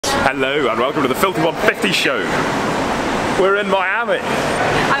Hello and welcome to the Filthy 150 show. We're in Miami.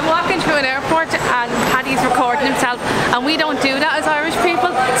 I'm walking through an airport and Paddy's recording himself, and we don't do that as Irish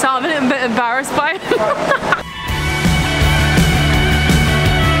people, so I'm a little bit embarrassed by it.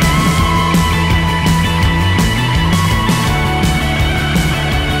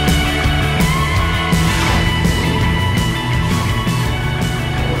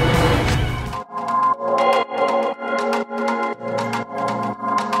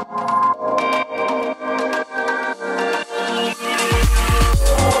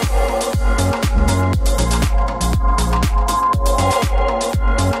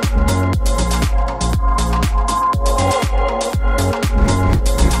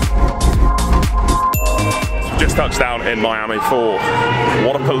 Touchdown in Miami for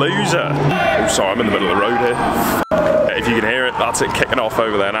Wodapalooza. Oh, sorry, I'm in the middle of the road here. If you can hear it, that's it kicking off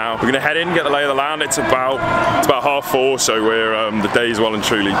over there now. We're gonna head in, get the lay of the land. It's about 4:30, so we're the day's well and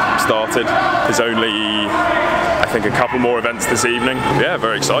truly started. There's only, I think, a couple more events this evening. Yeah,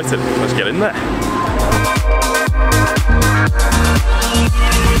 very excited. Let's get in there.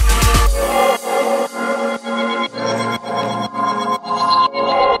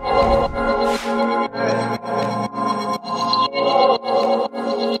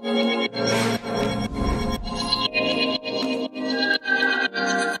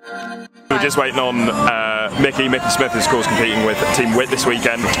 We're just waiting on Micky Smith is of course competing with Team Wit this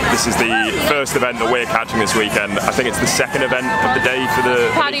weekend. This is the first event that we're catching this weekend. I think it's the second event of the day for the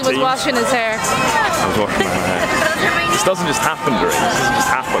Paddy was washing his hair. I was washing my hair. This doesn't just happen, Grace. This doesn't just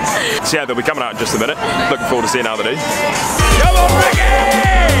happen. So yeah, they'll be coming out in just a minute. Looking forward to seeing how they do. Come on, Micky!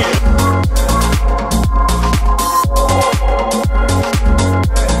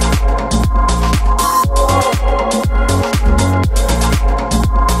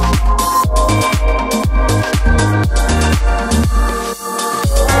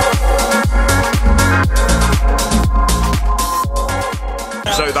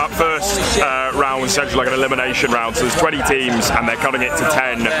 So that first round was essentially like an elimination round, so there's 20 teams and they're cutting it to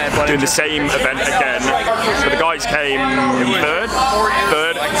 10, doing the same event again. But the guys came third,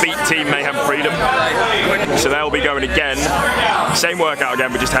 beat Team Mayhem Freedom. So they'll be going again, same workout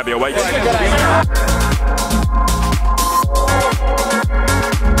again, but just heavier weights.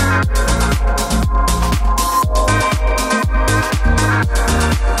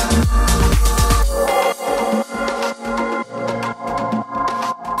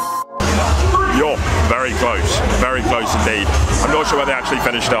 Very close indeed. I'm not sure where they actually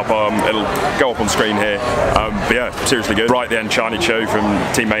finished up. It'll go up on screen here. But yeah, seriously good. Right at the end, Shiny Cho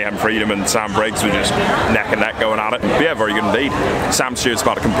from Team Mayhem Freedom and Sam Briggs were just neck and neck going at it. But yeah, very good indeed. Sam Stewart's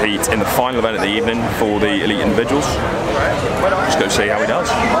about to compete in the final event of the evening for the elite individuals. Just go see how he does.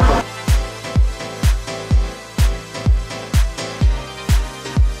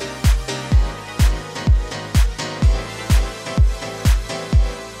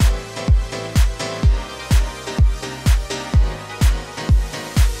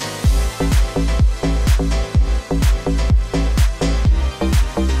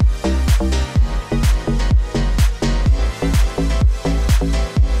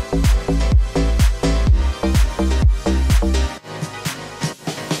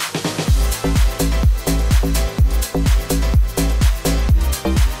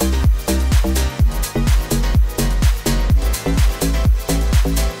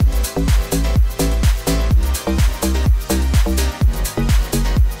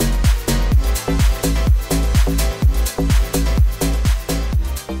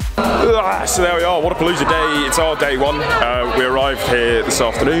 So there we are, Wodapalooza day, it's our day one. We arrived here this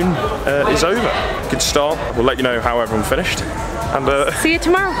afternoon, it's over. Good start, we'll let you know how everyone finished. And see you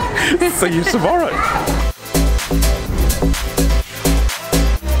tomorrow. See you tomorrow.